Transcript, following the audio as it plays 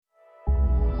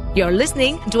You're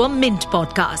listening to a Mint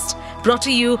podcast brought to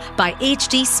you by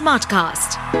HT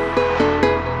Smartcast.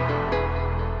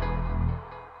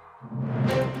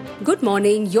 Good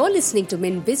morning. You're listening to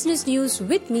Mint Business News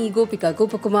with me, Gopika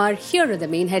Gopakumar. Here are the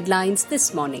main headlines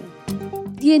this morning.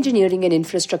 The engineering and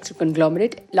infrastructure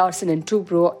conglomerate Larsen &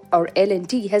 Toubro, or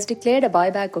L&T, has declared a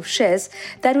buyback of shares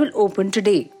that will open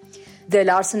today. The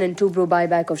Larsen & Toubro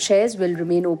buyback of shares will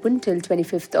remain open till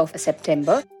 25th of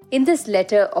September. In this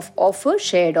letter of offer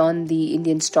shared on the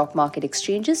Indian stock market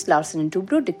exchanges, Larsen &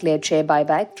 Toubro declared share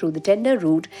buyback through the tender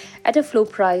route at a floor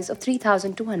price of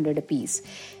 3,200 apiece.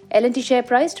 L&T share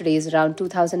price today is around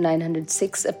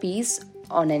 2,906 apiece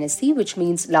on NSE, which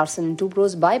means Larsen &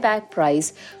 Toubro's buyback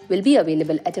price will be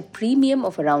available at a premium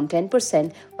of around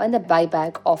 10% when the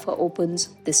buyback offer opens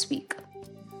this week.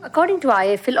 According to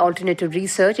IIFL Alternative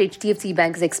Research, HDFC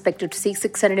Bank is expected to see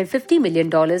 $650 million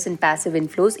in passive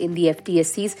inflows in the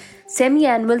FTSE's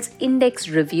semi-annual index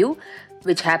review,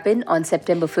 which happened on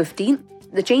September 15.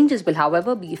 The changes will,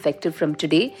 however, be effective from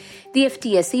today. The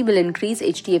FTSE will increase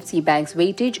HDFC Bank's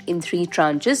weightage in 3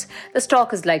 tranches. The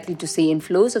stock is likely to see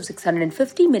inflows of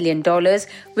 $650 million,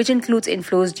 which includes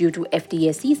inflows due to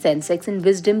FTSE, Sensex and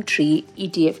Wisdom Tree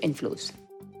ETF inflows.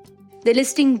 The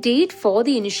listing date for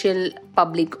the initial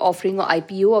public offering or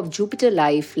IPO of Jupiter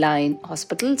Lifeline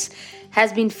Hospitals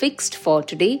has been fixed for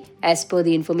today. As per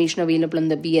the information available on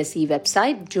the BSE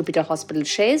website, Jupiter Hospital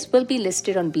shares will be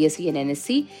listed on BSE and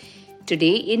NSE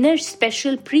today in a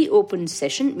special pre-open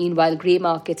session. Meanwhile, grey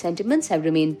market sentiments have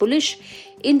remained bullish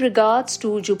in regards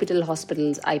to Jupiter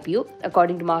Hospitals IPO.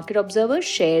 According to market observers,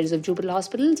 shares of Jupiter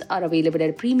Hospitals are available at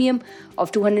a premium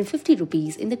of 250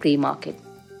 rupees in the grey market.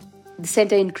 The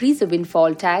centre increased the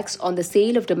windfall tax on the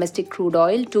sale of domestic crude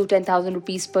oil to 10,000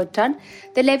 rupees per tonne.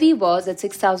 The levy was at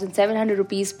 6,700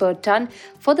 rupees per tonne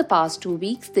for the past 2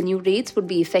 weeks. The new rates would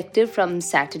be effective from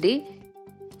Saturday.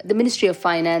 The Ministry of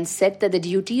Finance said that the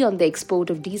duty on the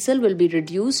export of diesel will be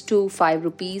reduced to 5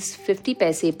 rupees 50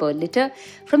 paise per litre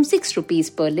from 6 rupees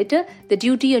per litre. The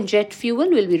duty on jet fuel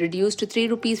will be reduced to 3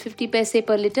 rupees 50 paise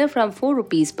per litre from 4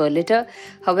 rupees per litre.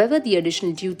 However, the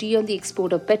additional duty on the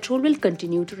export of petrol will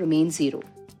continue to remain zero.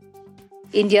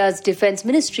 India's Defence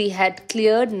Ministry had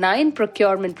cleared 9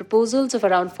 procurement proposals of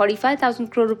around 45,000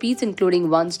 crore rupees,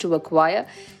 including ones to acquire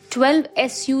 12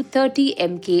 Su-30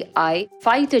 MKI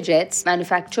fighter jets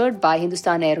manufactured by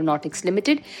Hindustan Aeronautics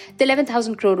Limited. The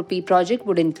 11,000 crore rupee project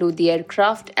would include the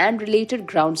aircraft and related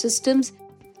ground systems.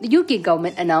 The UK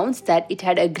government announced that it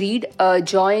had agreed a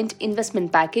joint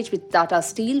investment package with Tata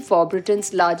Steel for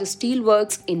Britain's largest steel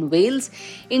works in Wales,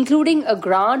 including a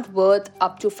grant worth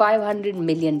up to £500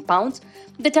 million.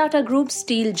 The Tata Group's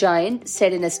steel giant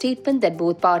said in a statement that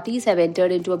both parties have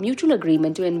entered into a mutual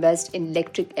agreement to invest in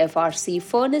electric FRC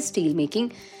furnace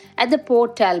steelmaking at the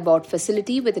Port Talbot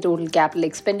facility with a total capital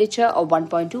expenditure of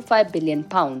 £1.25 billion.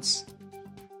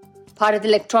 Bharat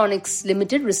Electronics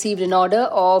Limited received an order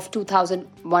of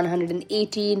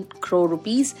 2,118 crore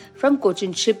rupees from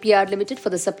Cochin Shipyard Limited for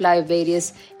the supply of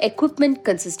various equipment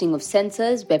consisting of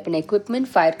sensors, weapon equipment,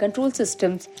 fire control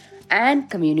systems, and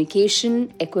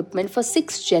communication equipment for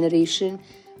 6th generation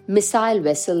missile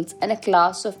vessels and a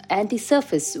class of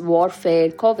anti-surface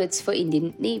warfare corvettes for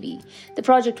Indian Navy. The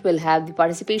project will have the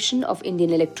participation of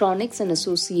Indian electronics and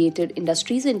associated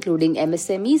industries, including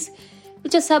MSMEs,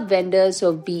 which are sub-vendors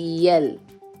of BHEL.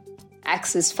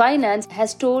 Axis Finance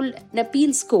has told an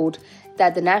appeals court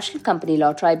that the National Company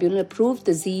Law Tribunal approved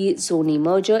the Zee-Sony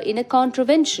merger in a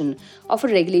contravention of a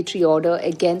regulatory order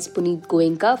against Puneet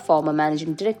Goenka, former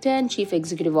Managing Director and Chief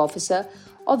Executive Officer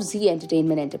of Zee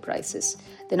Entertainment Enterprises.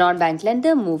 The non-bank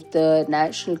lender moved the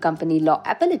National Company Law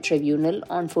Appellate Tribunal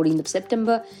on 14th of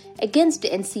September against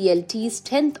NCLT's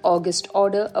 10th August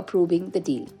order approving the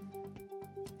deal.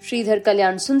 Sridhar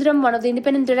Kalyan Sundaram, one of the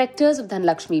independent directors of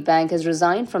Dhanlakshmi Bank, has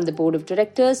resigned from the board of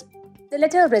directors. The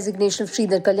letter of resignation of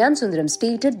Sridhar Kalyan Sundaram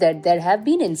stated that there have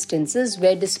been instances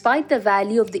where, despite the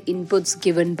value of the inputs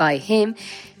given by him,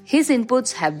 his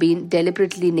inputs have been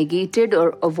deliberately negated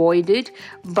or avoided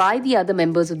by the other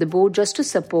members of the board just to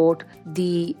support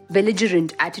the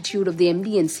belligerent attitude of the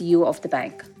MD and CEO of the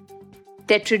bank.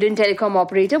 Tetrident telecom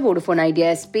operator Vodafone Idea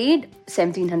has paid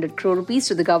 1,700 crore rupees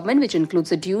to the government, which includes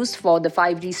the dues for the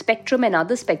 5G spectrum and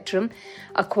other spectrum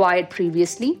acquired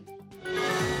previously.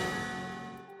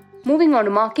 Moving on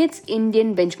to markets,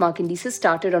 Indian benchmark indices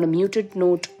started on a muted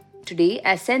note today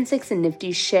as Sensex and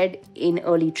Nifty shed in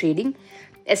early trading.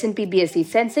 S&P BSE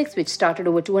Sensex, which started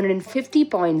over 250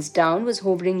 points down, was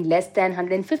hovering less than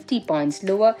 150 points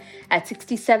lower at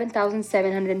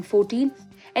 67,714.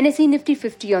 NSE Nifty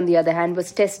 50, on the other hand,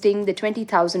 was testing the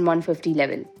 20,150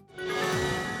 level.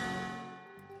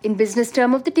 In business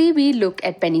term of the day, we look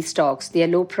at penny stocks. They are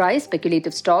low-price,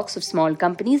 speculative stocks of small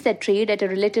companies that trade at a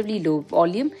relatively low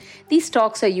volume. These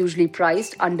stocks are usually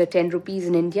priced under 10 rupees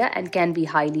in India and can be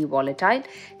highly volatile.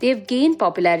 They have gained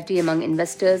popularity among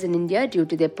investors in India due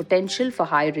to their potential for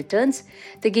high returns.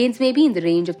 The gains may be in the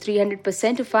range of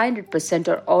 300% to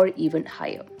 500% or even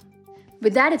higher.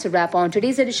 With that, it's a wrap on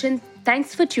today's edition.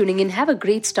 Thanks for tuning in. Have a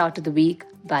great start to the week.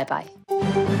 Bye-bye.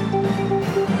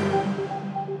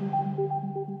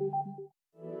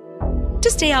 To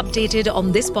stay updated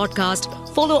on this podcast,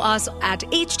 follow us at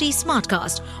HT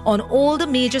Smartcast on all the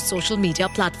major social media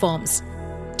platforms.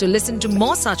 To listen to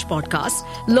more such podcasts,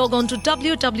 log on to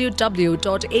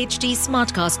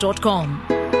www.htsmartcast.com.